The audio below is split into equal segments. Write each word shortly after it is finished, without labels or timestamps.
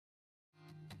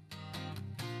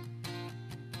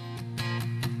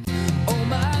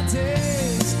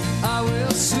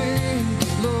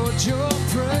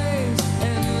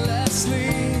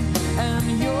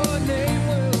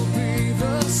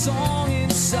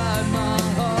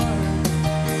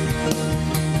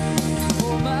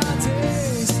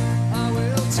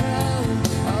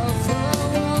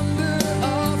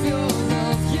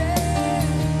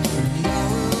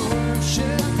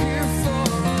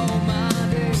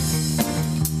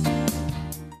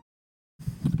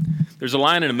There's a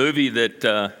line in a movie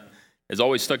that has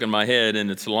always stuck in my head, and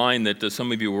it's a line that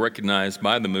some of you will recognize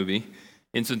by the movie.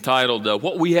 It's entitled,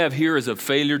 "What We Have Here is a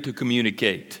Failure to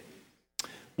Communicate."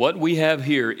 What we have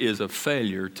here is a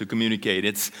failure to communicate.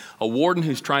 It's a warden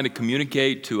who's trying to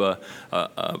communicate to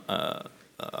a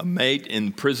mate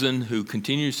in prison who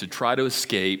continues to try to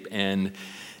escape and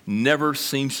never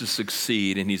seems to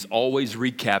succeed, and he's always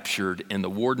recaptured. And the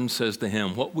warden says to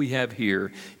him, what we have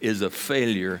here is a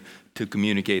failure to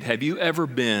communicate. Have you ever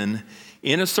been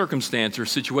in a circumstance or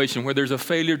situation where there's a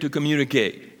failure to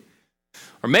communicate?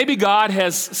 Or maybe God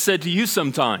has said to you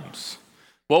sometimes,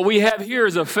 what we have here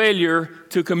is a failure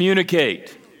to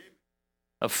communicate.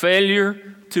 A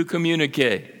failure to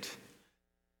communicate.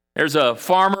 There's a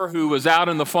farmer who was out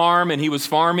in the farm and he was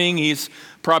farming. He's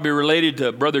probably related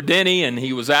to Brother Denny, and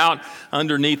he was out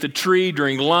underneath a tree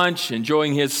during lunch,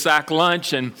 enjoying his sack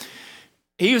lunch, and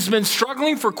he's been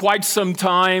struggling for quite some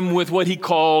time with what he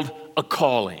called a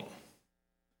calling.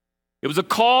 It was a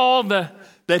call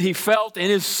that he felt in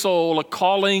his soul, a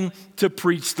calling to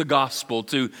preach the gospel,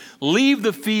 to leave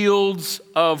the fields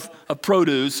of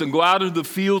produce and go out into the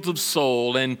fields of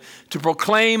soul and to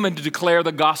proclaim and to declare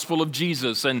the gospel of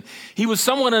Jesus. And he was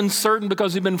somewhat uncertain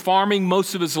because he'd been farming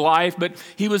most of his life, but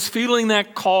he was feeling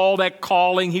that call, that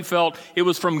calling. He felt it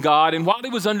was from God. And while he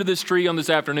was under this tree on this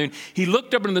afternoon, he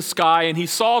looked up in the sky and he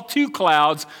saw two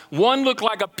clouds. One looked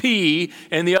like a P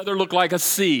and the other looked like a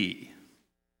C.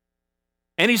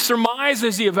 And he surmised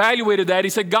as he evaluated that, he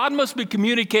said, God must be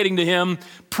communicating to him,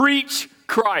 preach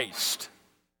Christ.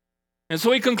 And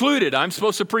so he concluded, I'm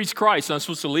supposed to preach Christ. I'm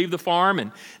supposed to leave the farm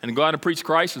and go out and preach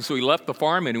Christ. And so he left the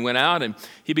farm and he went out and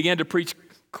he began to preach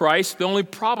Christ. The only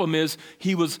problem is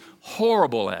he was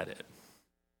horrible at it.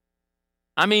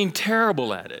 I mean,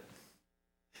 terrible at it.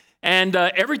 And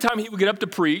every time he would get up to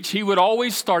preach, he would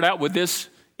always start out with this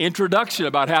introduction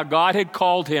about how God had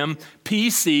called him,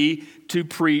 PC, to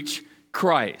preach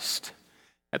Christ.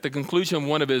 At the conclusion of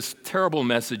one of his terrible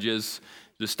messages,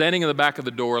 just standing in the back of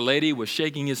the door, a lady was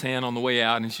shaking his hand on the way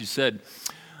out, and she said,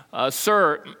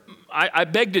 Sir, I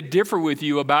beg to differ with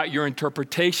you about your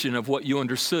interpretation of what you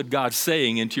understood God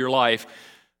saying into your life.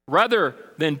 Rather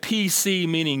than PC,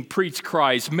 meaning preach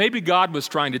Christ, maybe God was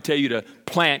trying to tell you to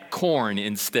plant corn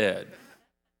instead.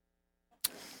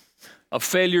 A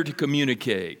failure to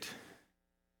communicate.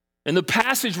 In the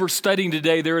passage we're studying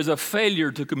today, there is a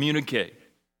failure to communicate.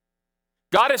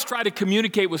 God has tried to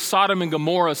communicate with Sodom and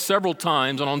Gomorrah several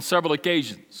times and on several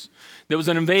occasions. There was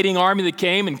an invading army that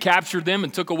came and captured them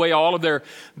and took away all of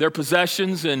their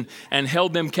possessions and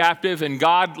held them captive. And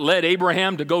God led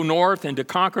Abraham to go north and to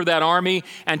conquer that army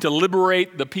and to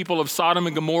liberate the people of Sodom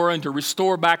and Gomorrah and to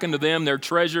restore back unto them their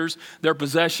treasures, their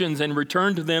possessions, and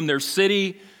return to them their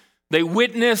city. They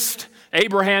witnessed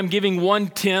Abraham giving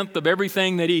 1/10 of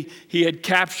everything that he had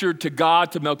captured to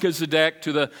God, to Melchizedek,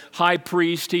 to the high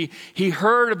priest. He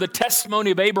heard of the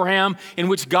testimony of Abraham in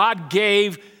which Abraham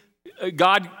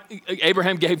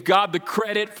gave God the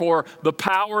credit for the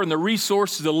power and the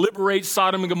resources to liberate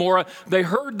Sodom and Gomorrah. They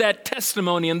heard that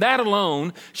testimony, and that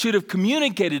alone should have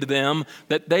communicated to them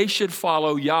that they should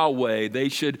follow Yahweh. They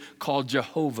should call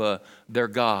Jehovah their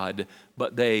God,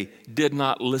 but they did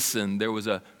not listen. There was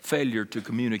a failure to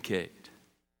communicate.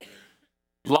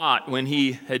 Lot, when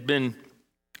he had been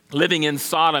living in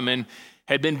Sodom and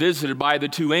had been visited by the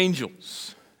two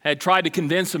angels, had tried to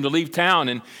convince him to leave town,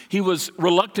 and he was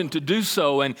reluctant to do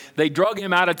so, and they drug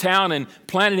him out of town and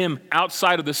planted him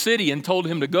outside of the city and told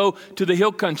him to go to the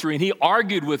hill country, and he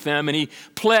argued with them, and he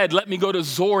pled, let me go to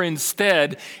Zor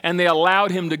instead, and they allowed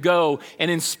him to go.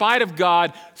 And in spite of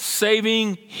God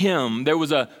saving him, there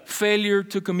was a failure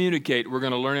to communicate. We're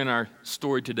going to learn in our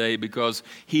story today, because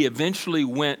he eventually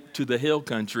went to the hill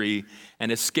country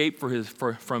and escaped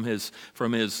from his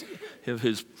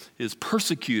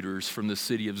persecutors from the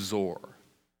city of Zor.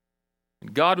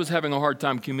 And God was having a hard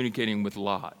time communicating with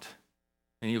Lot.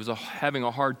 And he was having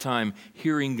a hard time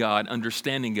hearing God,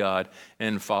 understanding God,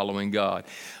 and following God.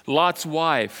 Lot's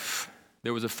wife,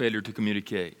 there was a failure to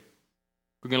communicate.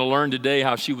 We're going to learn today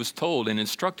how she was told and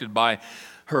instructed by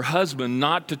her husband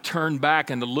not to turn back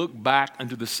and to look back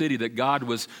unto the city that God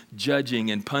was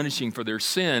judging and punishing for their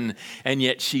sin, and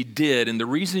yet she did. And the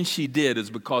reason she did is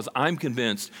because I'm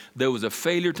convinced there was a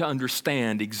failure to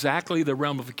understand exactly the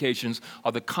ramifications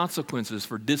or the consequences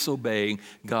for disobeying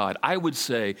God. I would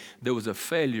say there was a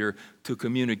failure to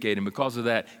communicate, and because of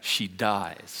that, she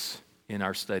dies in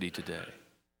our study today.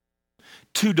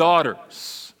 Two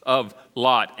daughters of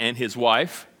Lot and his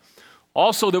wife.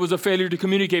 Also, there was a failure to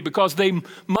communicate because they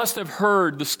must have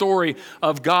heard the story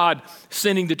of God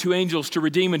sending the two angels to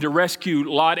redeem and to rescue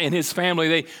Lot and his family.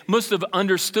 They must have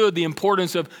understood the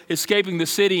importance of escaping the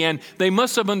city, and they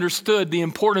must have understood the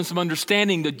importance of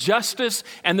understanding the justice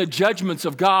and the judgments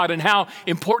of God and how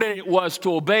important it was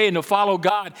to obey and to follow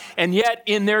God. And yet,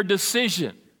 in their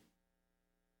decision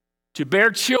to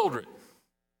bear children,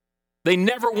 they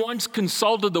never once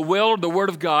consulted the will or the word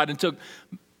of God and took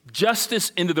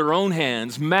justice into their own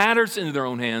hands, matters into their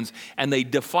own hands, and they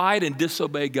defied and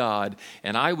disobeyed God.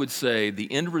 And I would say the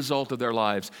end result of their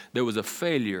lives, there was a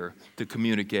failure to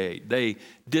communicate. They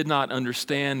did not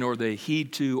understand, nor they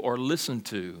heed to or listen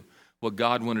to what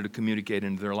God wanted to communicate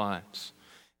into their lives.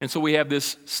 And so we have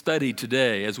this study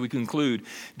today as we conclude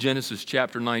Genesis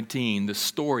chapter 19, the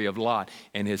story of Lot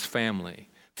and his family.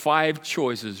 5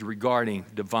 choices regarding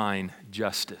divine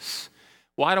justice.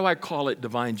 Why do I call it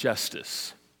divine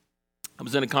justice? I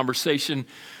was in a conversation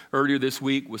earlier this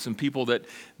week with some people that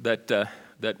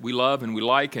we love and we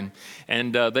like,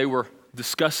 and they were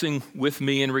discussing with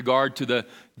me in regard to the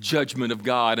judgment of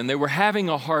God, and they were having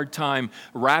a hard time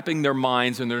wrapping their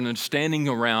minds and their understanding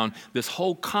around this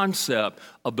whole concept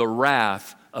of the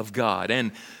wrath of God.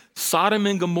 And Sodom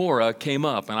and Gomorrah came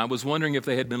up, and I was wondering if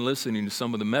they had been listening to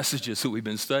some of the messages that we've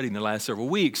been studying the last several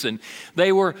weeks, and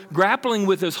they were grappling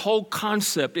with this whole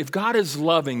concept. If God is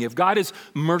loving, if God is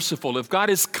merciful, if God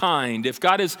is kind, if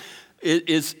God is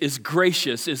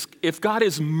gracious, if God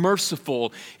is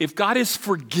merciful, if God is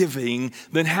forgiving,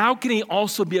 then how can he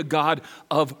also be a God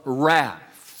of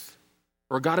wrath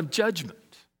or a God of judgment?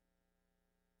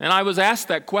 And I was asked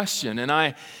that question, and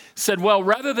I said, well,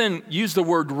 rather than use the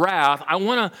word wrath, I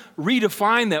want to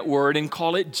redefine that word and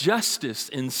call it justice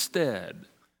instead.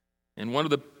 And one of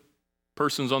the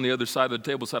persons on the other side of the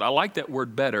table said, I like that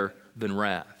word better than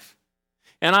wrath.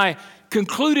 And I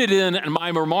concluded in my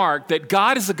remark that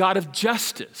God is a God of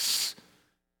justice.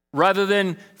 Rather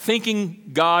than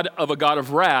thinking God of a God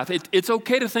of wrath, it's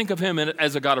okay to think of him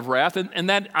as a God of wrath, and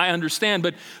that I understand,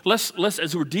 but let's,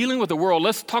 as we're dealing with the world,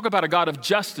 let's talk about a God of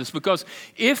justice, because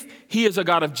if he is a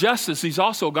God of justice, he's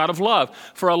also a God of love.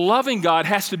 For a loving God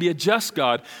has to be a just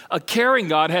God. A caring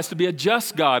God has to be a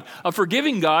just God. A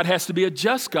forgiving God has to be a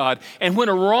just God. And when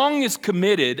a wrong is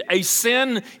committed, a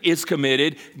sin is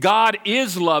committed, God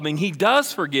is loving, he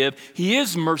does forgive, he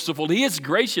is merciful, he is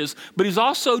gracious, but he's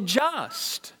also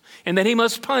just. And that he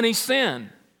must punish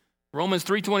sin. Romans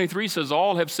 3:23 says,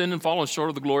 all have sinned and fallen short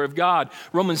of the glory of God.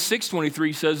 Romans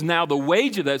 6:23 says, now the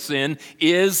wage of that sin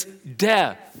is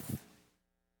death.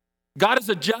 God is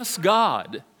a just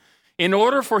God. In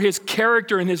order for his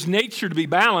character and his nature to be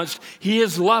balanced, he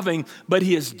is loving, but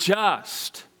he is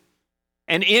just.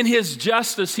 And in his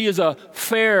justice, he is a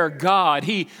fair God.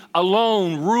 He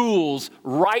alone rules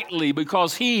rightly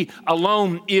because he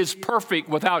alone is perfect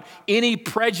without any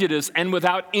prejudice and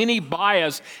without any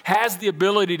bias, has the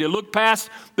ability to look past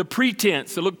the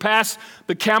pretense, to look past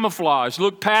the camouflage,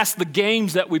 look past the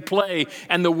games that we play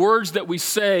and the words that we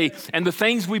say and the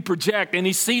things we project. And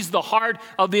he sees the heart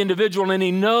of the individual and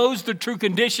he knows the true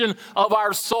condition of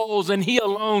our souls. And he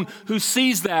alone who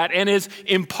sees that and is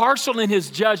impartial in his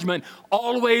judgment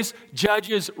always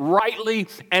judges rightly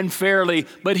and fairly,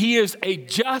 but he is a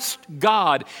just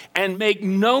God, and make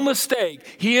no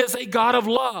mistake, he is a God of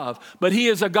love, but he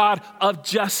is a God of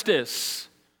justice.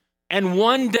 And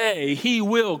one day he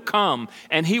will come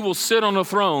and he will sit on a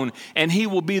throne and he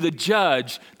will be the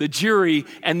judge, the jury,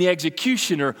 and the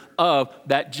executioner of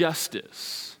that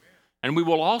justice. And we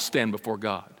will all stand before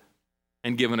God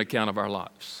and give an account of our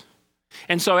lives.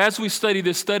 And so as we study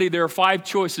this study, there are 5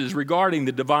 choices regarding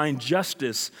the divine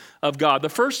justice of God. The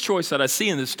first choice that I see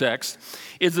in this text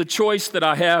is the choice that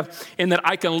I have in that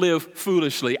I can live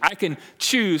foolishly. I can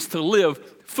choose to live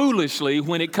foolishly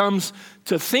when it comes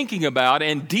to thinking about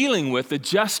and dealing with the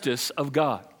justice of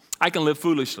God. I can live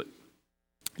foolishly.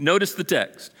 Notice the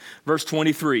text, verse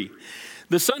 23.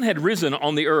 The sun had risen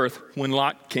on the earth when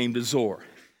Lot came to Zoar.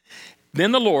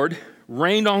 Then the Lord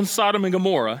rained on Sodom and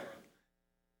Gomorrah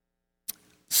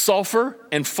sulfur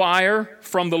and fire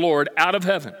from the Lord out of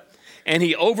heaven. And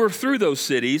he overthrew those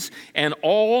cities and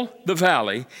all the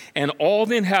valley and all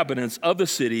the inhabitants of the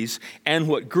cities and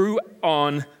what grew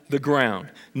on the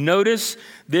ground. Notice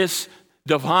this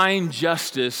divine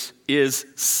justice is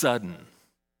sudden.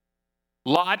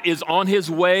 Lot is on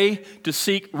his way to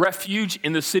seek refuge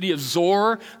in the city of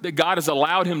Zoar that God has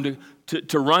allowed him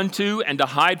to run to and to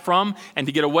hide from and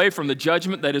to get away from the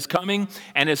judgment that is coming.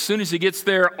 And as soon as he gets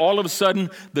there, all of a sudden,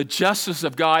 the justice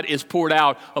of God is poured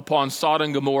out upon Sodom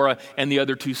and Gomorrah and the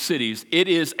other two cities. It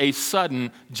is a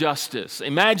sudden justice.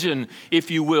 Imagine,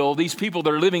 if you will, these people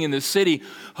that are living in this city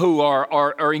who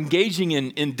are engaging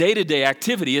in day-to-day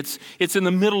activity. It's in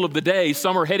the middle of the day.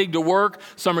 Some are heading to work.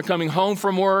 Some are coming home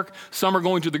from work. Some are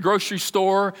going to the grocery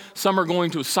store. Some are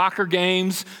going to soccer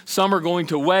games. Some are going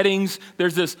to weddings.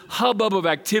 There's this hubbub of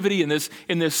activity in this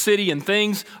city, and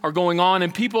things are going on,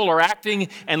 and people are acting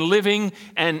and living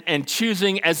and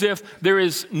choosing as if there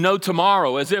is no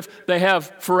tomorrow, as if they have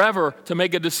forever to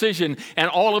make a decision. And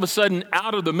all of a sudden,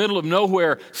 out of the middle of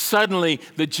nowhere, suddenly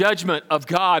the judgment of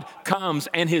God comes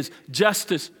and his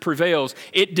justice prevails.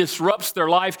 It disrupts their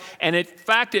life, and in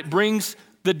fact, it brings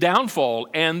the downfall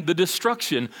and the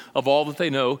destruction of all that they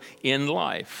know in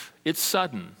life. It's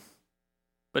sudden.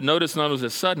 But notice not only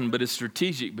it's sudden, but it's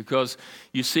strategic, because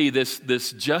you see this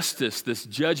justice, this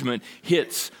judgment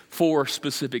hits 4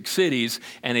 specific cities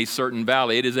and a certain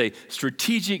valley. It is a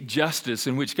strategic justice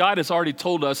in which God has already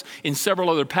told us in several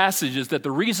other passages that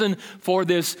the reason for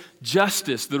this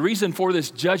justice, the reason for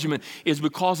this judgment is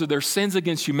because of their sins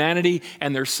against humanity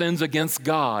and their sins against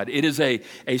God. It is a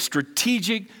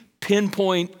strategic,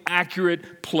 pinpoint,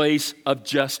 accurate place of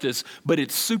justice, but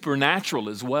it's supernatural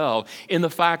as well in the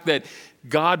fact that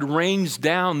God rains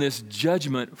down this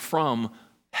judgment from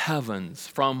heavens,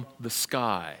 from the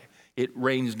sky. It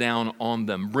rains down on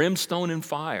them, brimstone and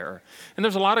fire. And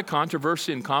there's a lot of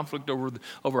controversy and conflict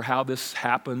over how this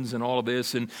happens and all of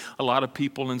this. And a lot of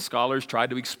people and scholars try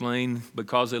to explain,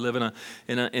 because they live in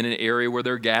an area where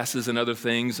there are gases and other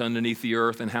things underneath the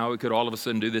earth, and how it could all of a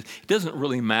sudden do this. It doesn't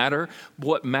really matter.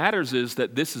 What matters is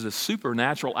that this is a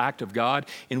supernatural act of God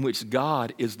in which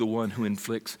God is the one who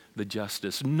inflicts the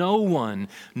justice. No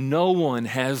one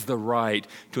has the right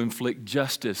to inflict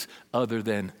justice other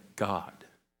than God.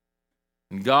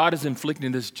 And God is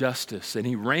inflicting this justice, and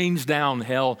he rains down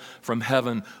hell from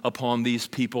heaven upon these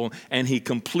people, and he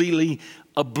completely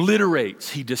obliterates,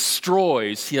 he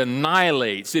destroys, he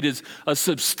annihilates. It is a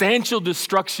substantial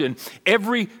destruction.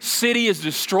 Every city is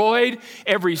destroyed,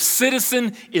 every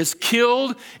citizen is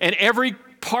killed, and every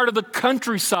part of the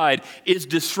countryside is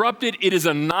disrupted. It is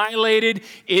annihilated.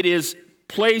 It is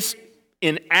placed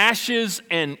in ashes,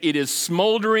 and it is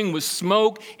smoldering with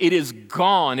smoke. It is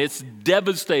gone. It's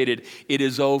devastated. It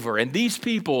is over. And these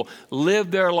people live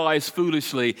their lives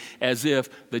foolishly as if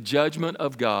the judgment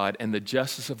of God and the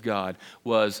justice of God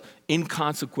was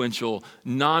inconsequential,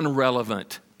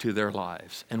 non-relevant to their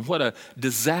lives. And what a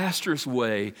disastrous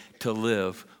way to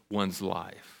live one's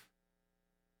life.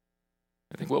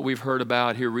 I think what we've heard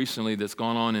about here recently that's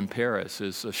gone on in Paris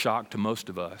is a shock to most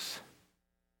of us.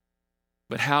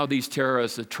 But how these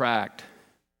terrorists attract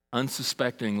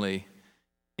unsuspectingly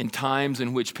in times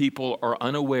in which people are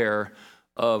unaware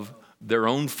of their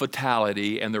own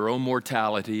fatality and their own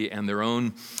mortality and their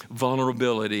own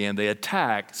vulnerability, and they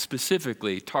attack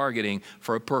specifically targeting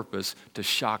for a purpose to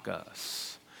shock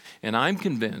us. And I'm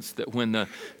convinced that when the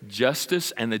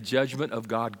justice and the judgment of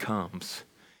God comes,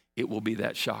 it will be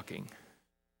that shocking.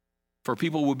 For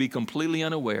people will be completely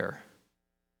unaware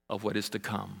of what is to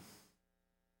come.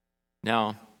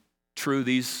 Now, true,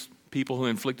 these people who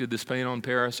inflicted this pain on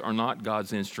Paris are not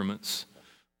God's instruments.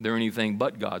 They're anything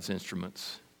but God's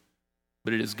instruments.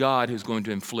 But it is God who's going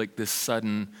to inflict this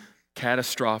sudden,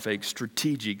 catastrophic,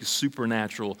 strategic,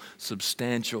 supernatural,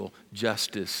 substantial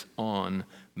justice on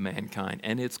mankind.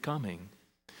 And it's coming.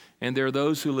 And there are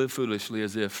those who live foolishly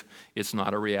as if it's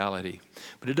not a reality.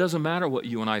 But it doesn't matter what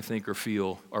you and I think or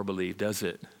feel or believe, does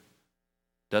it?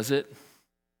 Does it?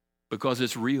 Because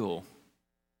it's real.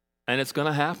 And it's going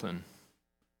to happen,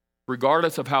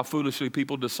 regardless of how foolishly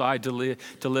people decide to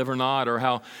live or not, or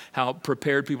how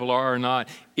prepared people are or not.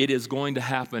 It is going to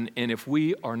happen. And if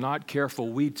we are not careful,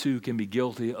 we too can be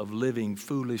guilty of living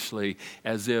foolishly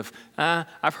as if,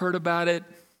 I've heard about it.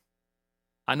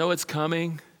 I know it's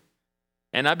coming.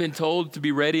 And I've been told to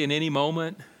be ready in any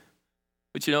moment.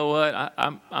 But you know what?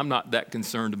 I'm not that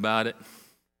concerned about it.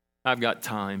 I've got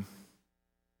time.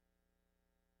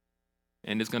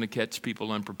 And it's going to catch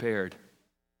people unprepared.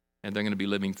 And they're going to be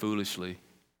living foolishly.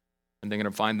 And they're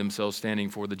going to find themselves standing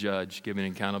before the judge, giving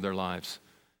an account of their lives.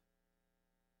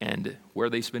 And where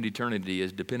they spend eternity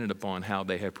is dependent upon how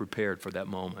they have prepared for that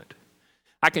moment.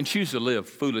 I can choose to live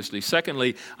foolishly.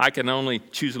 Secondly, I can only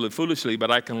choose to live foolishly, but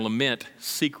I can lament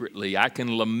secretly. I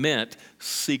can lament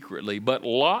secretly. But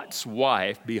Lot's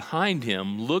wife behind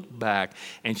him looked back,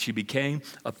 and she became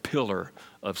a pillar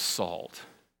of salt.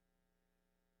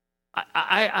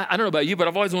 I don't know about you, but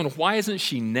I've always wondered, why isn't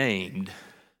she named?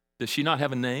 Does she not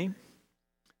have a name?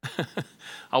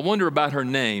 I wonder about her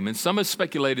name. And some have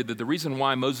speculated that the reason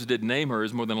why Moses didn't name her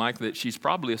is more than likely that she's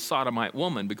probably a sodomite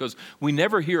woman, because we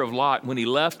never hear of Lot when he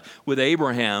left with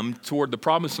Abraham toward the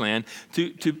promised land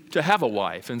to have a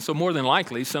wife. And so more than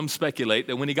likely, some speculate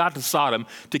that when he got to Sodom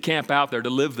to camp out there, to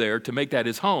live there, to make that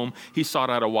his home, he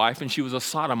sought out a wife, and she was a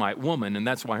sodomite woman, and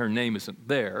that's why her name isn't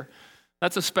there.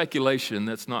 That's a speculation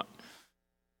that's not,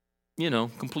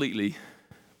 completely,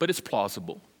 but it's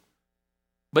plausible.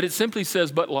 But it simply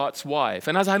says, but Lot's wife.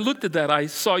 And as I looked at that, I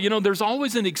saw, there's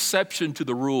always an exception to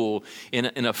the rule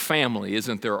in a family,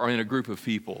 isn't there, or in a group of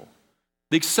people.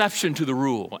 The exception to the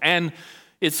rule. And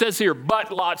it says here,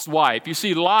 but Lot's wife. You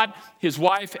see, Lot, his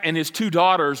wife, and his 2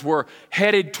 daughters were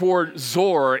headed toward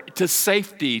Zoar to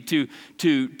safety,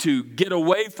 to get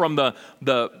away from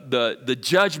the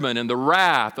judgment and the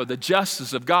wrath or the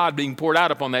justice of God being poured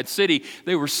out upon that city.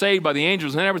 They were saved by the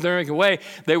angels and everything.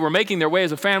 They were making their way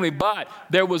as a family, but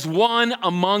there was one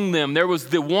among them. There was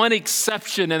the one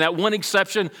exception, and that one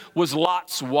exception was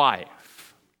Lot's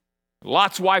wife.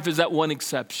 Lot's wife is that one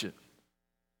exception.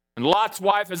 And Lot's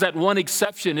wife is that one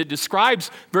exception. It describes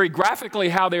very graphically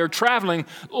how they are traveling.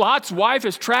 Lot's wife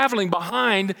is traveling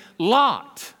behind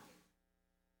Lot.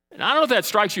 And I don't know if that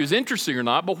strikes you as interesting or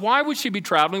not, but why would she be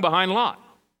traveling behind Lot?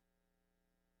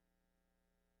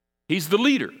 He's the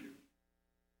leader. And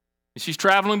she's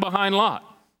traveling behind Lot.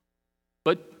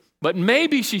 But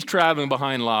maybe she's traveling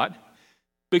behind Lot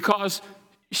because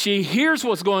she hears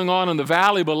what's going on in the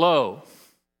valley below.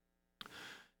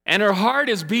 And her heart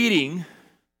is beating.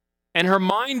 And her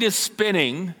mind is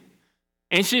spinning,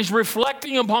 and she's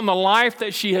reflecting upon the life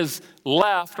that she has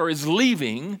left or is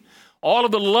leaving, all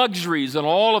of the luxuries and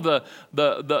all of the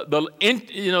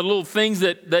little things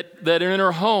that are in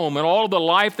her home and all of the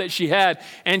life that she had.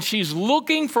 And she's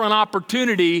looking for an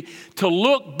opportunity to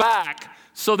look back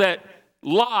so that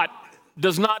Lot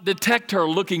does not detect her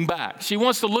looking back. She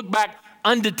wants to look back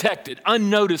undetected,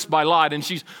 unnoticed by Lot, and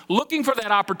she's looking for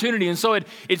that opportunity. And so it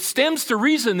stems to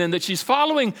reason then that she's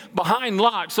following behind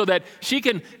Lot so that she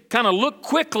can kind of look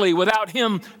quickly without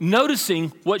him noticing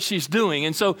what she's doing.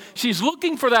 And so she's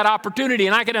looking for that opportunity,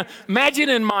 and I can imagine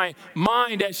in my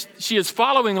mind as she is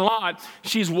following Lot,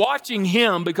 she's watching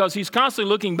him because he's constantly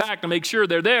looking back to make sure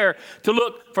they're there, to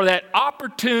look for that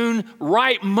opportune,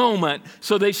 right moment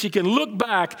so that she can look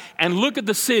back and look at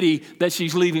the city that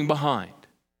she's leaving behind.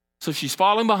 So she's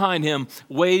following behind him,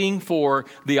 waiting for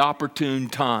the opportune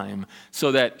time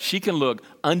so that she can look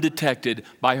undetected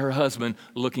by her husband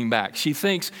looking back. She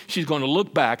thinks she's going to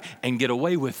look back and get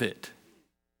away with it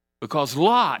because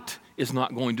Lot is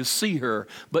not going to see her.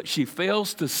 But she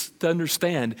fails to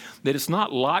understand that it's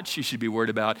not Lot she should be worried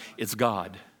about, it's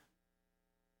God.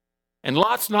 And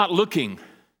Lot's not looking.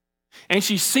 And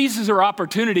she seizes her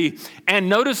opportunity, and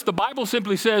notice the Bible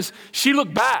simply says she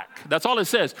looked back. That's all it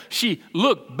says. She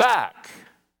looked back.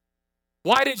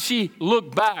 Why did she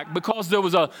look back? Because there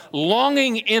was a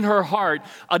longing in her heart,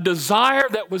 a desire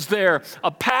that was there, a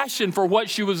passion for what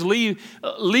she was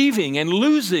leaving and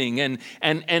losing, and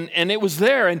it was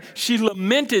there. And she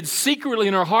lamented secretly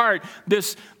in her heart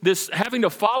this having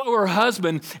to follow her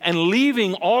husband and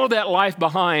leaving all of that life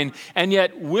behind. And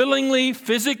yet willingly,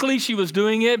 physically, she was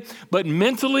doing it, but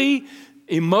mentally,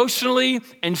 emotionally,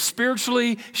 and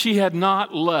spiritually, she had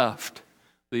not left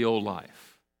the old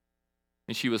life.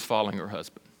 And she was following her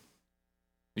husband.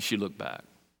 And she looked back,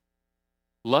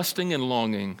 lusting and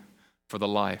longing for the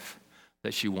life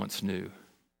that she once knew.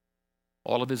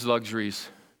 All of his luxuries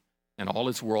and all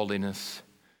his worldliness.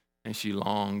 And she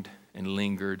longed and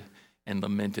lingered and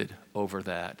lamented over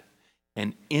that.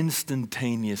 And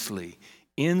instantaneously,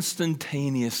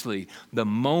 the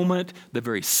moment, the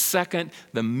very second,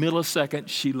 the millisecond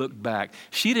she looked back,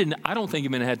 I don't think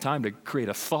even had time to create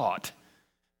a thought.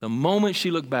 The moment she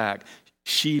looked back,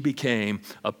 she became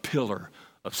a pillar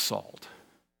of salt.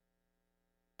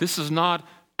 This is not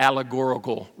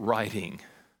allegorical writing,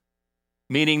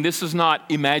 meaning this is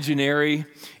not imaginary,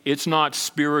 it's not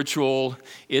spiritual,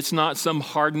 it's not some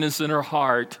hardness in her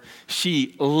heart.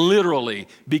 She literally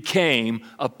became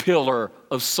a pillar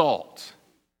of salt.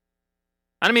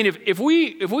 I mean, if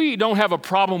we don't have a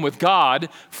problem with God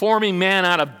forming man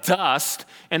out of dust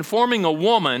and forming a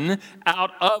woman out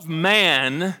of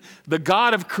man, the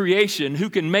God of creation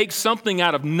who can make something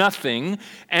out of nothing,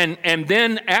 and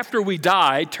then after we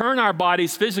die, turn our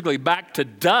bodies physically back to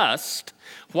dust,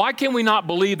 why can we not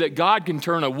believe that God can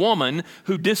turn a woman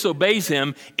who disobeys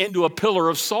him into a pillar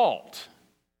of salt?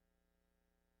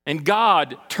 And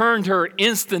God turned her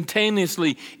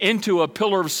instantaneously into a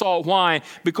pillar of salt. Why?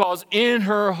 Because in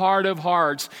her heart of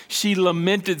hearts, she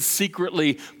lamented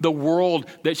secretly the world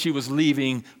that she was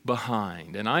leaving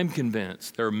behind. And I'm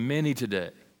convinced there are many today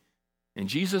And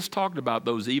Jesus talked about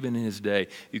those even in his day.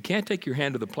 You can't take your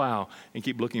hand to the plow and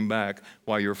keep looking back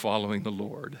while you're following the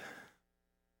Lord.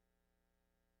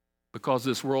 Because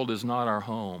this world is not our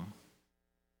home.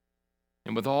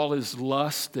 And with all its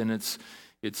lust and its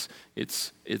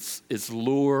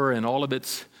lure and all of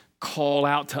its call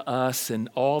out to us and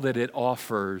all that it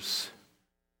offers,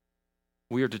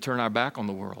 we are to turn our back on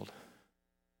the world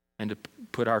and to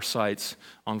put our sights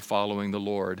on following the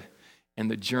Lord and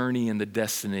the journey and the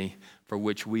destiny for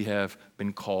which we have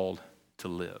been called to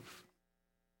live.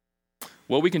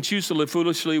 Well, we can choose to live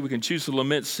foolishly, we can choose to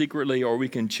lament secretly, or we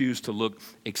can choose to look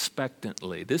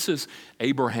expectantly. This is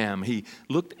Abraham. He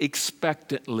looked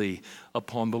expectantly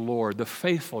upon the Lord, the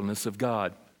faithfulness of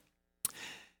God.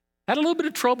 Had a little bit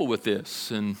of trouble with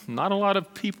this, and not a lot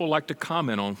of people like to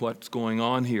comment on what's going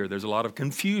on here. There's a lot of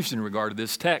confusion in regard to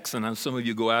this text, and some of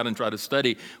you go out and try to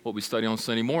study what we study on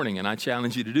Sunday morning, and I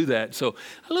challenge you to do that. So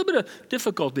a little bit of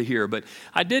difficulty here, but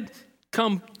I did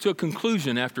come to a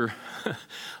conclusion after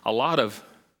a lot of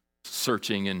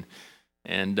searching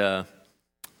and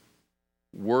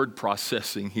word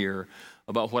processing here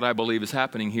about what I believe is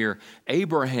happening here.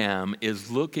 Abraham is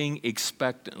looking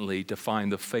expectantly to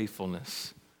find the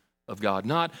faithfulness of God,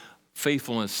 not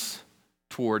faithfulness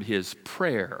toward his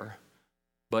prayer,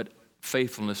 but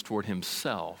faithfulness toward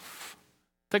himself.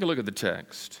 Take a look at the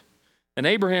text. And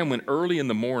Abraham went early in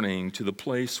the morning to the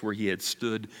place where he had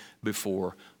stood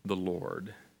before the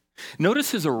Lord. Notice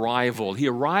his arrival. He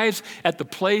arrives at the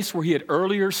place where he had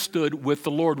earlier stood with the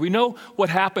Lord. We know what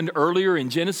happened earlier in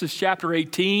Genesis chapter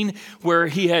 18, where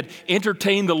he had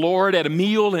entertained the Lord at a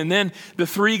meal, and then the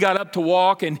three got up to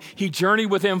walk, and he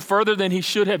journeyed with him further than he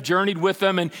should have journeyed with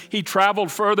them, and he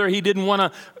traveled further. He didn't want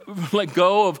to let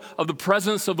go of the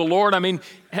presence of the Lord. I mean,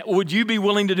 would you be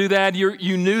willing to do that?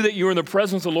 You knew that you were in the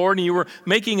presence of the Lord and you were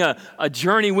making a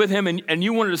journey with him, and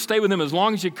you wanted to stay with him as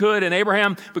long as you could. And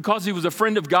Abraham, because he was a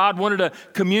friend of God, wanted to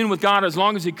commune with God as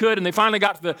long as he could. And they finally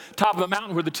got to the top of the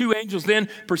mountain where the two angels then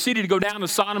proceeded to go down to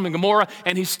Sodom and Gomorrah.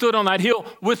 And he stood on that hill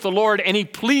with the Lord and he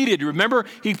pleaded. Remember,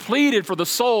 he pleaded for the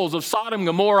souls of Sodom,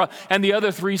 Gomorrah, and the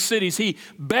other three cities. He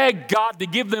begged God to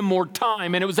give them more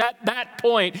time. And it was at that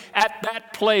point, at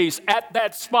that place, at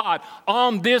that spot,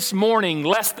 on this morning,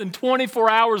 less than 24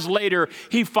 hours later,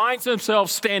 he finds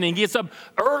himself standing. He gets up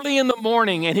early in the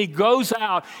morning and he goes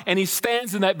out and he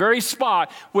stands in that very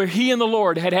spot where he and the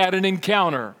Lord had had an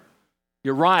encounter. He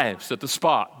arrives at the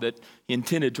spot that he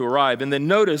intended to arrive. And then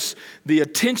notice the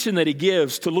attention that he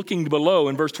gives to looking below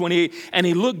in verse 28. And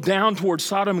he looked down toward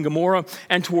Sodom and Gomorrah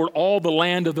and toward all the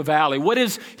land of the valley. What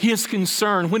is his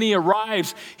concern? When he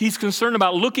arrives, he's concerned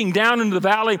about looking down into the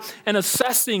valley and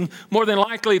assessing, more than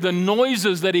likely, the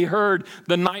noises that he heard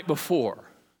the night before.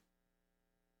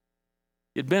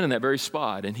 He had been in that very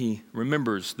spot, and he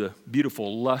remembers the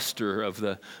beautiful luster of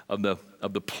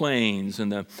the plains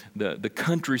and the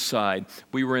countryside.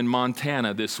 We were in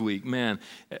Montana this week. Man,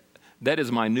 that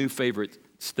is my new favorite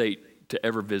state to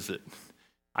ever visit.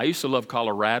 I used to love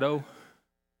Colorado,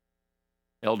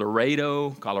 El Dorado,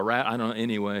 Colorado. I don't know.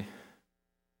 Anyway,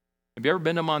 have you ever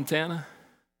been to Montana?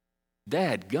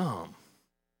 Dadgum.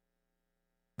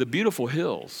 The beautiful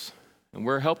hills, and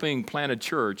we're helping plant a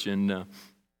church in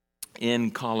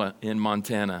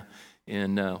Montana,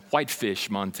 in Whitefish,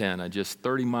 Montana, just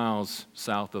 30 miles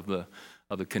south of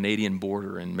the Canadian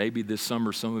border. And maybe this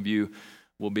summer some of you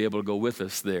will be able to go with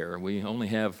us there. We only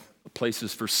have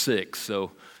places for 6,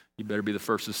 so you better be the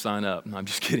first to sign up. No, I'm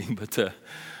just kidding, but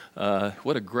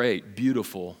what a great,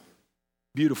 beautiful,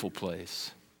 beautiful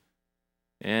place.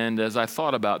 And as I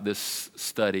thought about this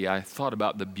study, I thought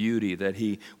about the beauty that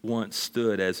he once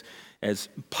stood as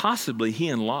possibly he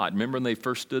and Lot. Remember when they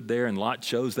first stood there and Lot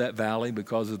chose that valley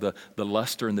because of the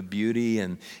luster and the beauty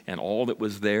and all that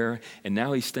was there. And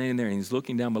now he's standing there and he's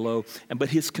looking down below. But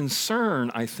his concern,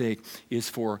 I think, is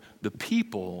for the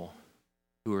people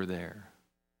who are there.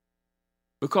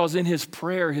 Because in his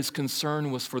prayer, his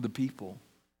concern was for the people.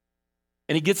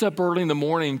 And he gets up early in the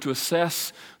morning to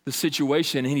assess the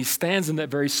situation, and he stands in that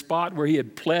very spot where he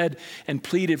had pled and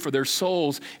pleaded for their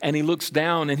souls, and he looks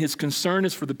down, and his concern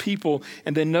is for the people.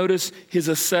 And then notice his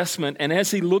assessment. And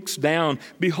as he looks down,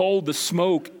 behold, the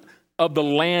smoke of the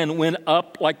land went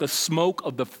up like the smoke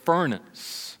of the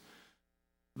furnace.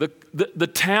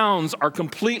 The towns are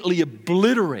completely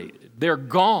obliterated. They're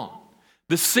gone.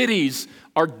 The cities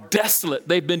are desolate.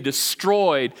 They've been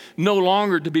destroyed, no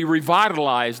longer to be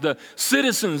revitalized. The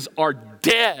citizens are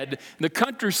dead. The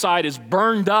countryside is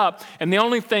burned up, and the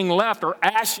only thing left are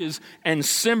ashes and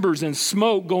cinders and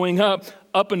smoke going up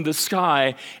in the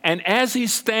sky. And as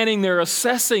he's standing there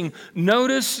assessing,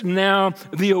 notice now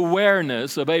the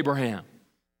awareness of Abraham.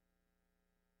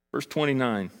 Verse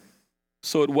 29.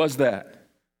 So it was that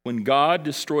when God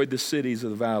destroyed the cities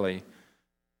of the valley,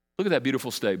 look at that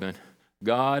beautiful statement.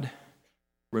 God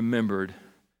remembered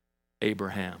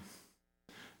Abraham.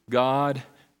 God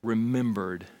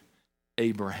remembered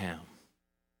Abraham.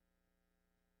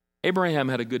 Abraham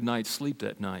had a good night's sleep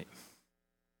that night.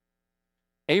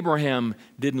 Abraham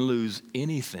didn't lose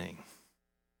anything.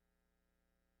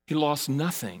 He lost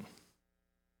nothing.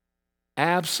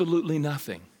 Absolutely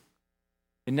nothing.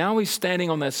 And now he's standing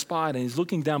on that spot and he's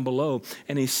looking down below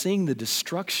and he's seeing the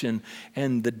destruction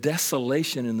and the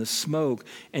desolation and the smoke.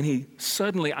 And he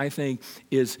suddenly, I think,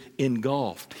 is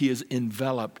engulfed. He is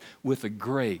enveloped with the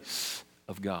grace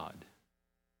of God,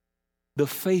 the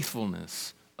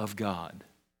faithfulness of God,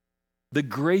 the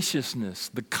graciousness,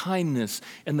 the kindness,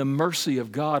 and the mercy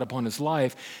of God upon his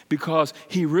life, because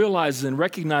he realizes and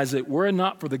recognizes that were it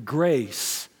not for the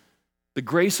grace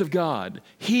of God,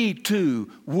 he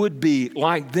too would be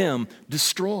like them,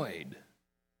 destroyed.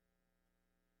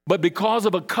 But because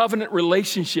of a covenant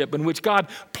relationship in which God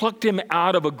plucked him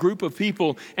out of a group of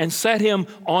people and set him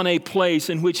on a place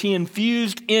in which he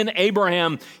infused in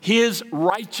Abraham his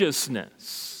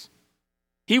righteousness.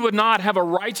 He would not have a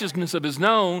righteousness of his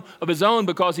own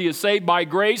because he is saved by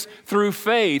grace through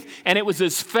faith. And it was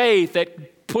his faith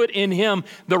that put in him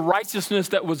the righteousness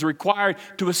that was required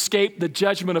to escape the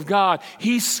judgment of God.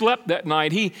 He slept that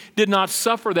night. He did not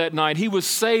suffer that night. He was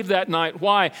saved that night.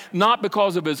 Why? Not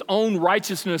because of his own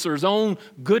righteousness or his own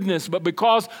goodness, but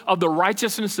because of the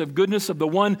righteousness of goodness of the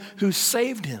one who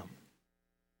saved him.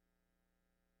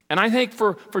 And I think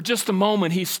for just a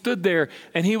moment, he stood there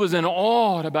and he was in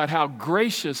awe about how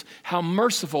gracious, how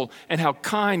merciful, and how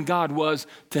kind God was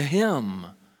to him.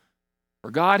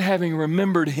 For God having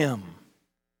remembered him.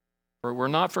 For it were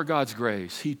not for God's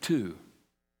grace, he too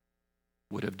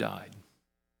would have died.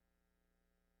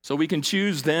 So we can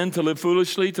choose then to live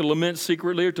foolishly, to lament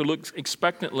secretly, or to look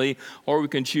expectantly, or we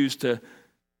can choose to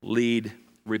lead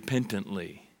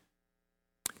repentantly.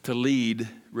 To lead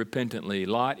repentantly.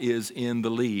 Lot is in the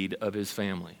lead of his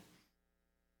family.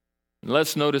 And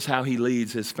let's notice how he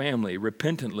leads his family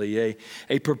repentantly,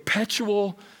 a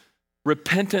perpetual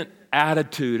repentant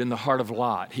attitude in the heart of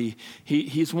Lot.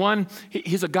 He's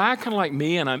a guy kind of like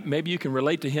me, and maybe you can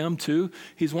relate to him too.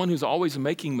 He's one who's always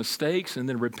making mistakes and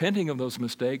then repenting of those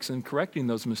mistakes and correcting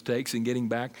those mistakes and getting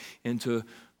back into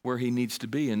where he needs to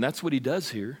be. And that's what he does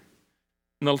here.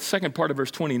 In the second part of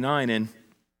verse 29,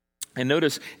 and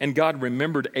notice, and God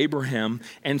remembered Abraham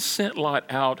and sent Lot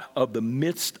out of the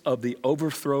midst of the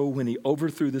overthrow when he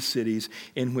overthrew the cities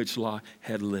in which Lot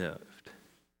had lived.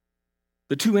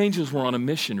 The two angels were on a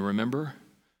mission, remember?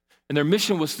 And their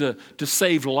mission was to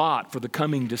save Lot for the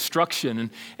coming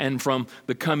destruction and from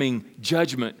the coming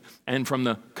judgment and from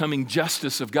the coming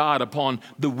justice of God upon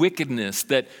the wickedness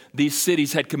that these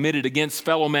cities had committed against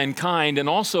fellow mankind and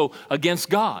also against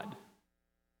God.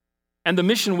 And the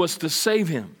mission was to save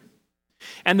him.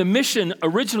 And the mission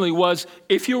originally was,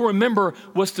 if you'll remember,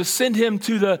 was to send him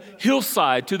to the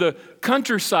hillside, to the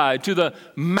countryside, to the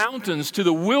mountains, to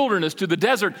the wilderness, to the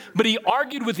desert. But he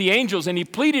argued with the angels and he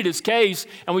pleaded his case.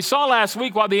 And we saw last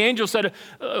week while the angel said,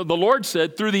 the Lord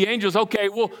said through the angels, okay,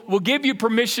 we'll give you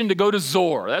permission to go to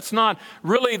Zoar. That's not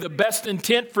really the best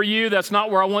intent for you. That's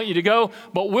not where I want you to go,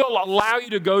 but we'll allow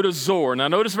you to go to Zoar. Now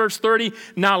notice verse 30.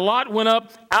 Now Lot went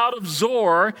up out of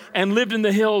Zoar and lived in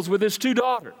the hills with his two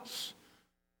daughters.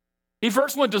 He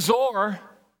first went to Zoar,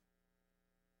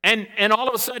 and all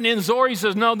of a sudden in Zoar he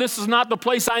says, no, this is not the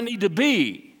place I need to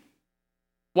be.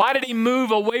 Why did he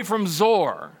move away from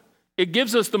Zoar? It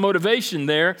gives us the motivation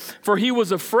there, for he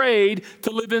was afraid to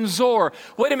live in Zoar.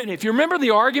 Wait a minute, if you remember the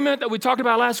argument that we talked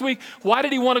about last week, why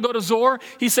did he want to go to Zoar?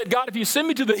 He said, God, if you send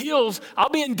me to the hills, I'll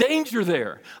be in danger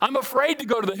there. I'm afraid to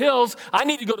go to the hills. I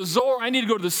need to go to Zoar. I need to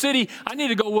go to the city. I need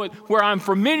to go where I'm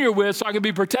familiar with so I can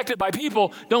be protected by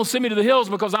people. Don't send me to the hills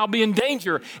because I'll be in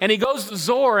danger. And he goes to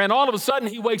Zoar, and all of a sudden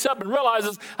he wakes up and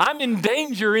realizes, I'm in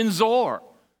danger in Zoar.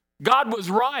 God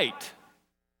was right.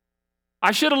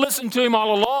 I should have listened to him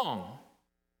all along.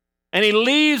 And he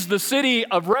leaves the city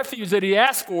of refuge that he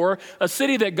asked for, a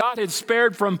city that God had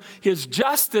spared from his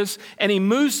justice, and he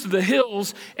moves to the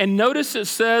hills. And notice it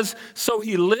says, so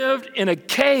he lived in a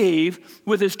cave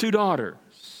with his two daughters.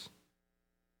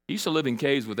 He used to live in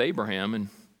caves with Abraham, and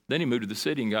then he moved to the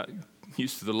city and got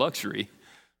used to the luxury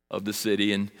of the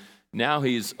city. And now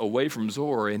he's away from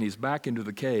Zoar, and he's back into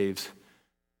the caves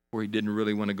where he didn't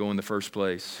really want to go in the first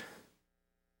place.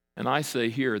 And I say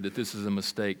here that this is a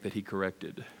mistake that he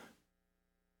corrected.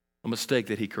 A mistake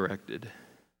that he corrected.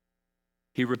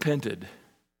 He repented.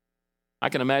 I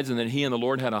can imagine that he and the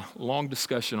Lord had a long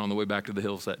discussion on the way back to the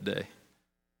hills that day.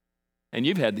 And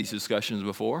you've had these discussions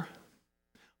before.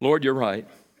 Lord, you're right.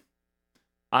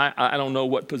 I don't know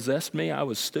what possessed me. I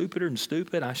was stupider than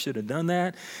stupid. I should have done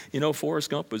that. You know, Forrest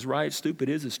Gump was right. Stupid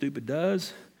is as stupid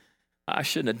does. I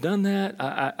shouldn't have done that.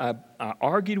 I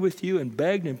argued with you and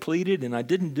begged and pleaded, and I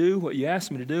didn't do what you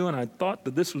asked me to do, and I thought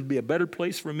that this would be a better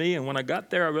place for me. And when I got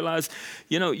there, I realized,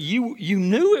 you know, you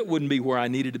knew it wouldn't be where I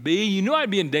needed to be. You knew I'd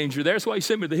be in danger there. That's why you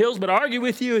sent me to the hills. But I argued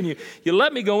with you, and you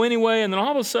let me go anyway. And then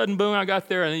all of a sudden, boom, I got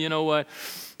there, and you know what?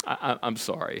 I'm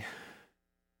sorry.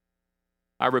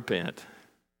 I repent.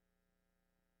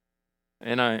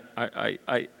 And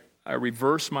I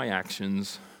reverse my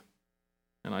actions,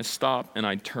 and I stop and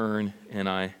I turn, and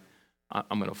I'm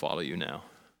going to follow you now.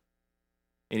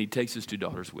 And he takes his 2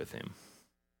 daughters with him.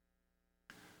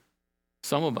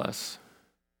 Some of us,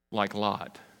 like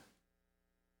Lot,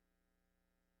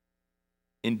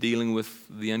 in dealing with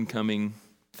the incoming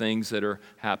things that are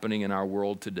happening in our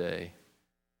world today,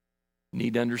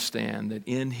 need to understand that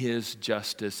in his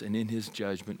justice and in his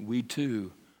judgment, we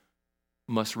too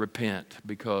must repent,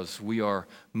 because we are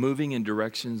moving in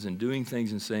directions and doing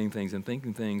things and saying things and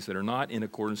thinking things that are not in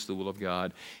accordance to the will of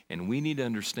God. And we need to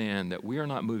understand that we are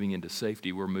not moving into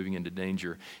safety, we're moving into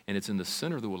danger. And it's in the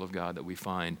center of the will of God that we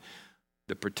find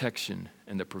the protection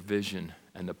and the provision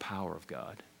and the power of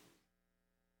God.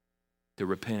 To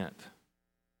repent.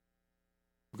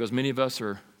 Because many of us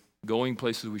are going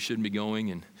places we shouldn't be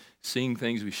going, and seeing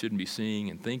things we shouldn't be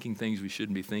seeing, and thinking things we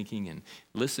shouldn't be thinking, and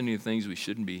listening to things we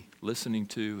shouldn't be listening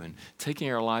to, and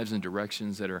taking our lives in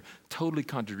directions that are totally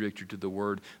contradictory to the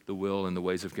word, the will, and the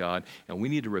ways of God. And we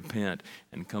need to repent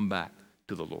and come back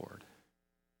to the Lord.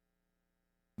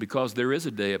 Because there is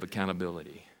a day of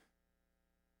accountability.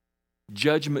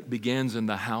 Judgment begins in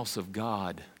the house of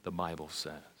God, the Bible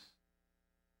says.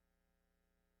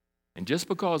 And just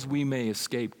because we may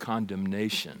escape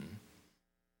condemnation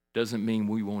doesn't mean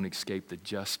we won't escape the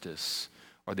justice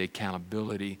or the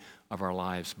accountability of our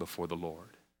lives before the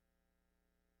Lord.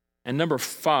 And number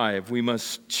 5, we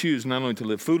must choose not only to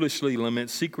live foolishly, lament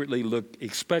secretly, look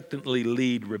expectantly,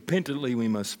 lead repentantly. We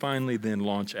must finally then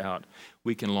launch out.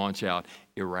 We can launch out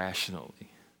irrationally.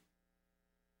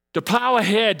 To plow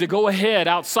ahead, to go ahead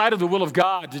outside of the will of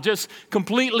God, to just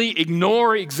completely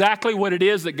ignore exactly what it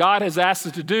is that God has asked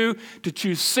us to do, to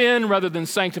choose sin rather than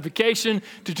sanctification,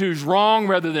 to choose wrong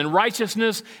rather than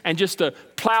righteousness, and just to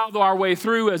plow our way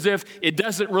through as if it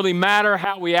doesn't really matter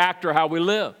how we act or how we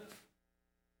live.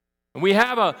 And we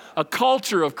have a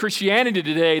culture of Christianity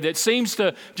today that seems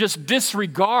to just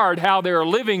disregard how they're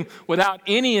living without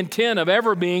any intent of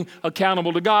ever being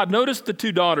accountable to God. Notice the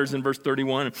 2 daughters in verse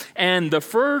 31. And the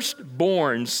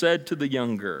firstborn said to the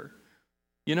younger.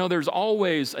 You know, there's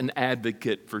always an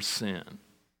advocate for sin.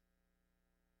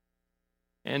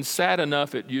 And sad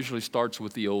enough, it usually starts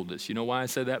with the oldest. You know why I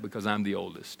say that? Because I'm the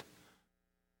oldest.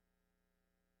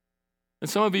 And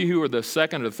some of you who are the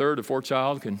second or third or fourth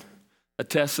child can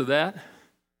attest to that.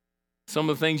 Some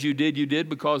of the things you did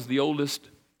because the oldest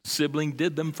sibling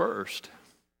did them first.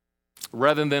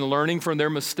 Rather than learning from their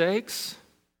mistakes,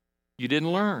 you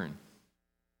didn't learn.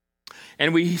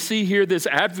 And we see here this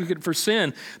advocate for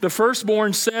sin. The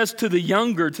firstborn says to the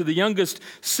youngest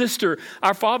sister,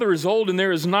 our father is old, and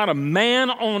there is not a man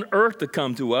on earth to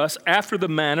come to us after the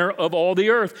manner of all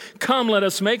the earth. Come, let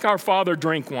us make our father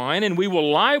drink wine, and we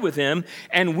will lie with him,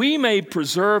 and we may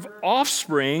preserve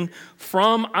offspring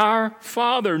from our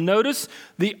father. Notice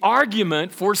the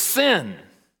argument for sin.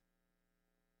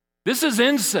 This is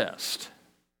incest.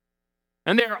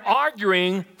 And they're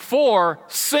arguing for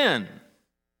sin.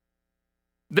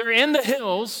 They're in the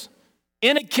hills,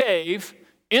 in a cave,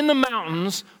 in the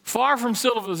mountains, far from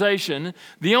civilization.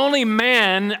 The only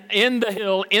man in the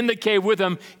hill, in the cave with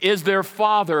them is their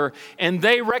father. And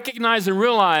they recognize and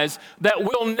realize that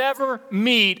we'll never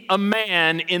meet a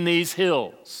man in these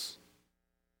hills.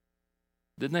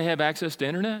 Didn't they have access to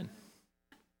internet?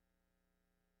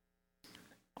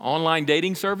 Online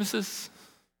dating services?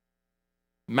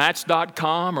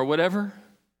 Match.com or whatever?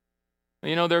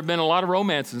 You know, there have been a lot of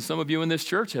romance, and some of you in this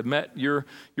church have met your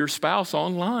spouse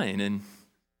online, and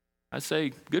I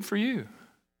say, good for you.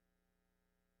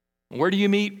 Where do you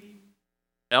meet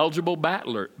eligible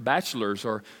bachelors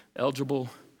or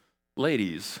eligible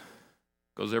ladies?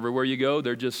 Because everywhere you go,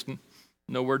 they're just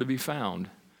nowhere to be found.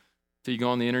 So you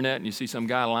go on the internet and you see some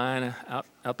guy lying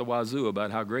out the wazoo about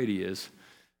how great he is,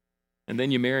 and then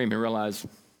you marry him and realize,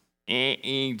 he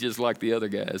ain't just like the other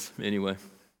guys anyway.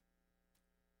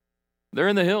 They're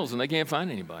in the hills and they can't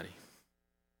find anybody.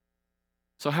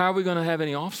 So how are we going to have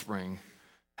any offspring?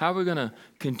 How are we going to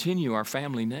continue our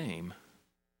family name?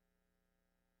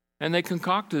 And they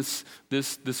concoct this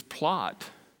plot.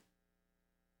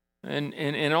 And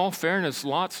in all fairness,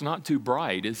 Lot's not too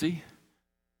bright, is he?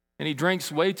 And he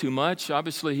drinks way too much.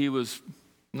 Obviously, he was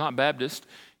not Baptist.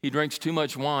 He drinks too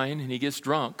much wine and he gets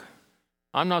drunk.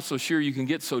 I'm not so sure you can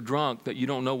get so drunk that you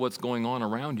don't know what's going on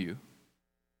around you.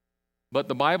 But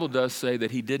the Bible does say that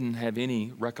he didn't have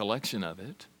any recollection of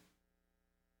it.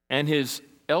 And his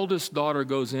eldest daughter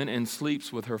goes in and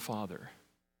sleeps with her father.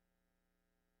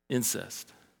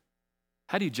 Incest.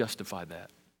 How do you justify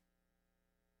that?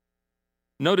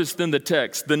 Notice then the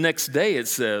text. The next day it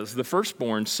says, the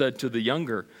firstborn said to the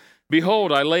younger,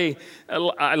 "Behold, I lay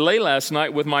last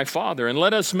night with my father, and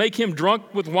let us make him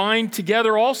drunk with wine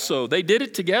together also." They did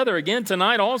it together again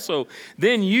tonight also.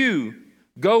 "Then you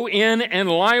go in and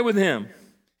lie with him,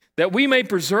 that we may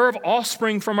preserve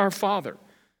offspring from our father."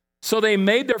 So they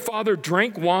made their father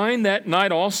drink wine that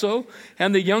night also,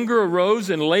 and the younger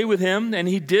arose and lay with him, and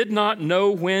he did not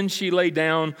know when she lay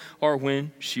down or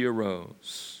when she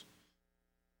arose.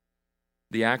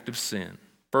 The act of sin.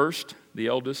 First, the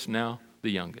eldest, now the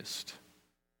youngest.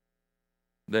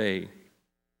 They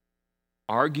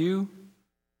argue,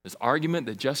 this argument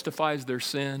that justifies their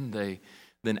sin. They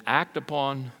then act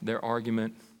upon their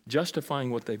argument,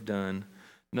 justifying what they've done.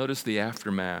 Notice the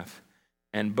aftermath.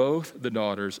 And both the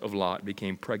daughters of Lot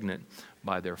became pregnant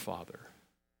by their father.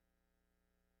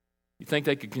 You think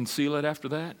they could conceal it after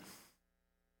that?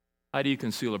 How do you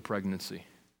conceal a pregnancy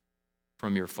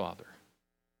from your father?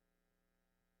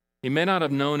 He may not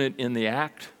have known it in the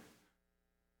act,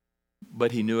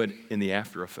 but he knew it in the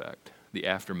after effect, the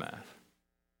aftermath.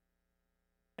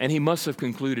 And he must have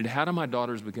concluded, how do my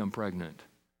daughters become pregnant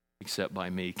except by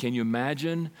me? Can you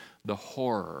imagine the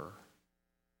horror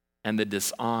and the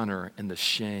dishonor and the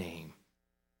shame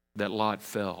that Lot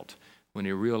felt when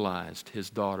he realized his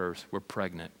daughters were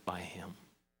pregnant by him?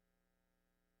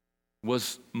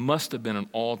 Must have been an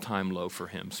all-time low for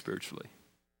him spiritually.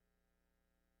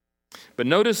 But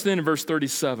notice then in verse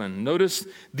 37, notice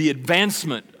the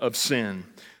advancement of sin.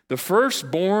 The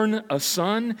firstborn a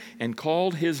son and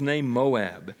called his name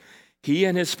Moab, he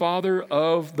and his father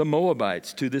of the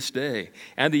Moabites to this day.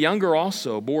 And the younger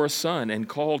also bore a son and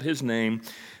called his name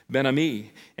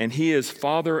Ben-Ammi, and he is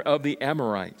father of the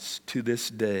Amorites to this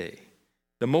day.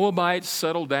 The Moabites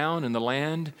settled down in the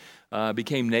land,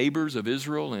 became neighbors of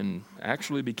Israel, and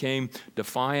actually became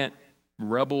defiant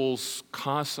rebels,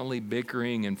 constantly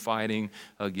bickering and fighting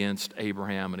against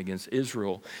Abraham and against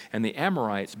Israel. And the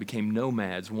Amorites became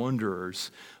nomads, wanderers,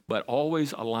 but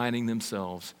always aligning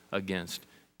themselves against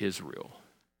Israel.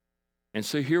 And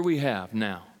so here we have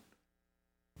now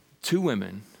two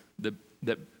women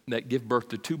that give birth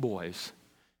to two boys,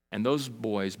 and those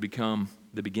boys become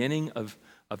the beginning of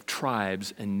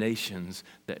tribes and nations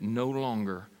that no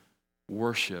longer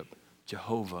worship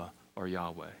Jehovah or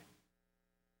Yahweh.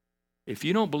 If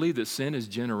you don't believe that sin is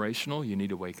generational, you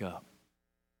need to wake up.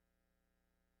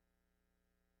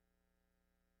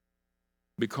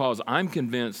 Because I'm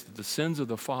convinced that the sins of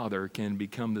the father can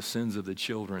become the sins of the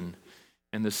children,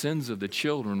 and the sins of the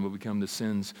children will become the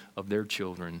sins of their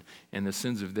children, and the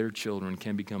sins of their children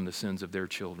can become the sins of their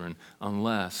children,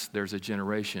 unless there's a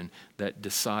generation that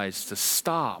decides to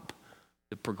stop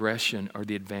the progression or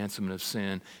the advancement of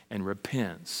sin and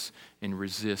repents and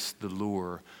resists the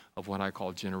lure of what I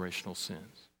call generational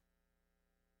sins.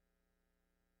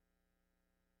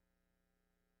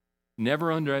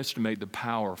 Never underestimate the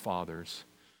power, fathers,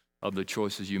 of the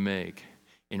choices you make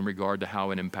in regard to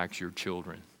how it impacts your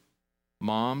children.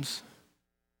 Moms,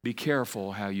 be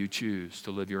careful how you choose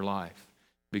to live your life,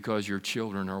 because your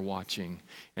children are watching,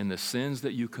 and the sins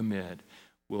that you commit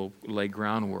will lay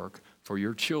groundwork for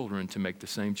your children to make the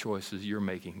same choices you're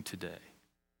making today.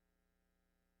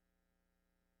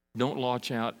 Don't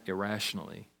launch out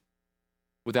irrationally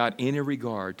without any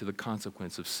regard to the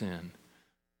consequence of sin,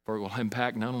 for it will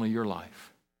impact not only your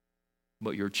life,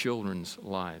 but your children's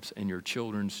lives and your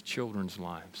children's children's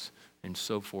lives, and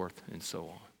so forth and so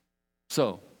on.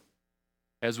 So,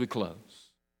 as we close,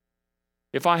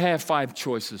 if I have 5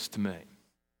 choices to make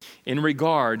in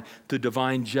regard to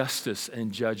divine justice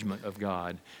and judgment of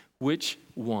God, which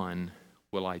one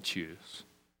will I choose?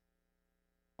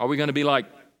 Are we going to be like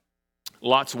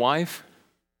Lot's wife,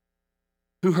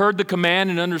 who heard the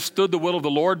command and understood the will of the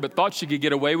Lord, but thought she could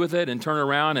get away with it and turn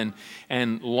around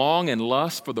and long and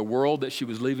lust for the world that she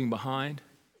was leaving behind?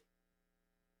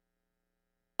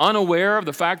 Unaware of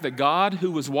the fact that God, who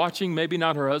was watching, maybe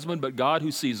not her husband, but God who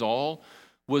sees all,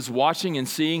 was watching and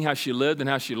seeing how she lived and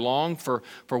how she longed for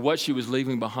what she was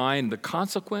leaving behind, the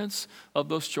consequence of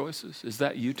those choices. Is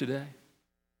that you today?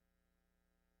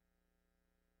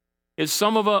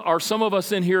 Are some of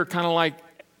us in here kind of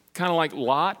like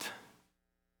Lot,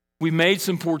 We made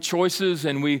some poor choices,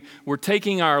 and we're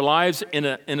taking our lives in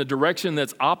a direction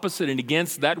that's opposite and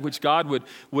against that which God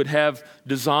would have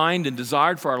designed and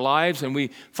desired for our lives. And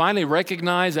we finally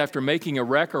recognize, after making a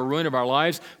wreck or ruin of our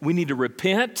lives, we need to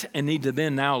repent and need to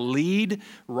then now lead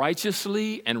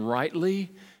righteously and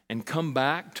rightly and come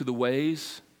back to the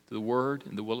ways, to the Word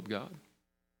and the will of God.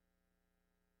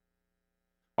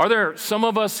 Are there some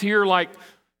of us here like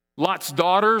Lot's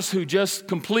daughters who just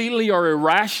completely are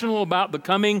irrational about the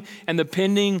coming and the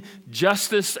pending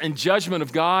justice and judgment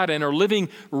of God and are living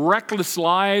reckless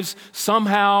lives,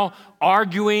 somehow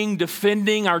arguing,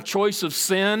 defending our choice of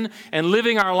sin and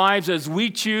living our lives as we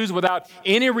choose without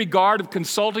any regard of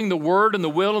consulting the Word and the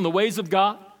will and the ways of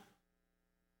God?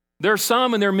 There are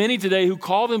some, and there are many today, who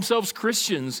call themselves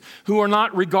Christians who are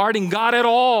not regarding God at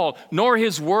all, nor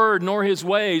His Word, nor His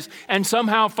ways, and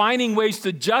somehow finding ways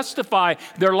to justify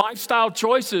their lifestyle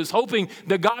choices, hoping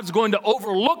that God's going to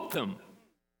overlook them.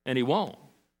 And He won't.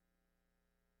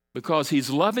 Because He's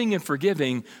loving and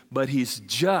forgiving, but He's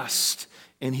just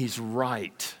and He's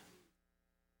right.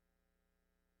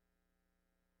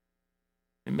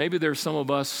 And maybe there's some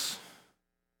of us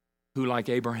who, like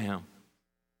Abraham,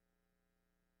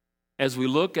 as we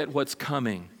look at what's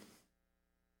coming,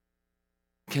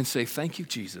 can say, thank you,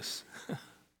 Jesus.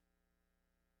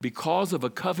 Because of a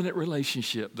covenant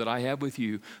relationship that I have with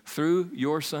you through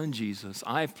your Son, Jesus,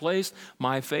 I have placed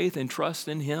my faith and trust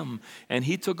in Him. And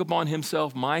He took upon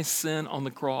Himself my sin on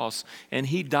the cross, and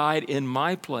He died in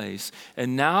my place.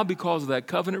 And now, because of that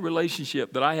covenant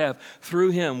relationship that I have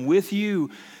through Him with you,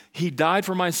 He died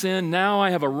for my sin. Now I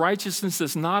have a righteousness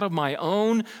that's not of my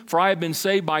own, for I have been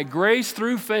saved by grace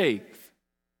through faith.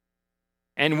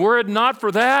 And were it not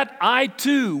for that, I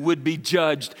too would be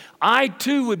judged. I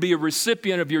too would be a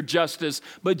recipient of your justice.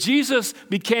 But Jesus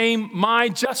became my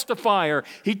justifier.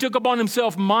 He took upon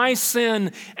Himself my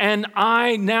sin, and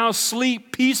I now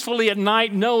sleep peacefully at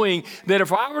night knowing that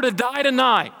if I were to die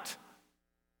tonight,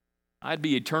 I'd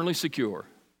be eternally secure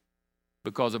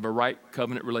because of a right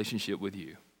covenant relationship with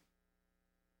you.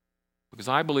 Because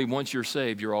I believe once you're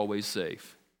saved, you're always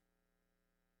safe.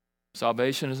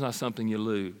 Salvation is not something you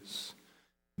lose,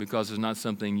 because it's not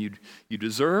something you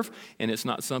deserve, and it's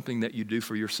not something that you do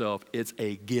for yourself. It's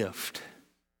a gift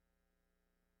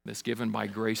that's given by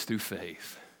grace through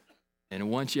faith. And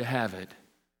once you have it,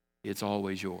 it's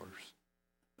always yours.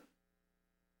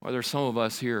 Well, there's some of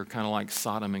us here kind of like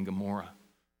Sodom and Gomorrah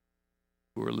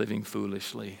who are living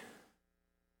foolishly.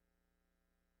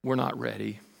 We're not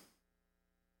ready.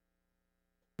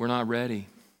 We're not ready.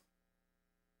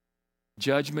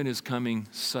 Judgment is coming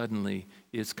suddenly.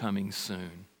 It's coming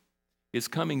soon. It's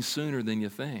coming sooner than you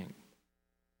think.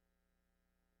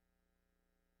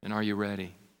 And are you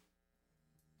ready?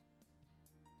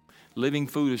 Living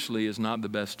foolishly is not the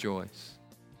best choice,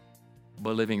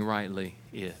 but living rightly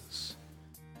is.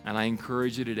 And I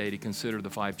encourage you today to consider the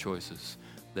 5 choices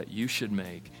that you should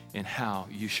make and how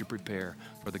you should prepare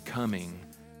for the coming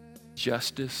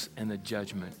justice and the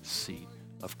judgment seat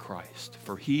of Christ.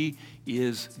 For He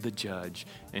is the judge,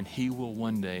 and He will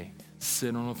one day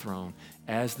sit on a throne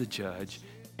as the judge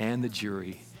and the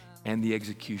jury and the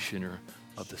executioner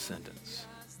of the sentence.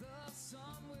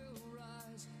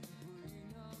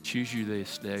 Choose you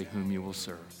this day whom you will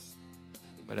serve.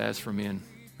 But as for me and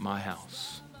my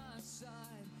house,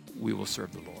 we will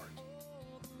serve the Lord.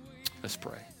 Let's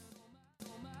pray.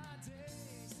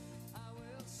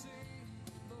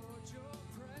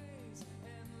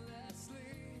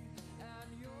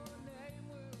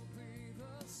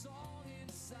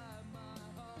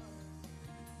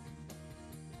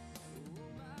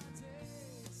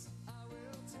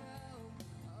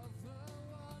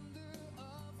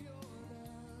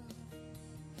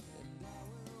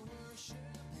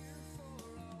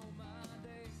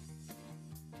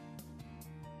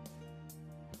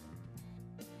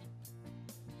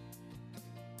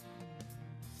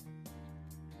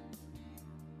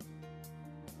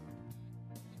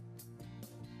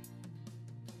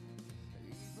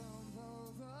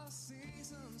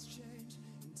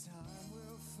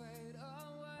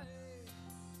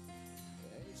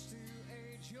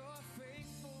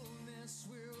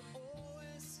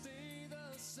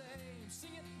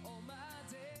 Sing it all my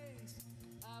days.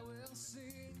 I will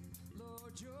sing,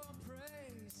 Lord, your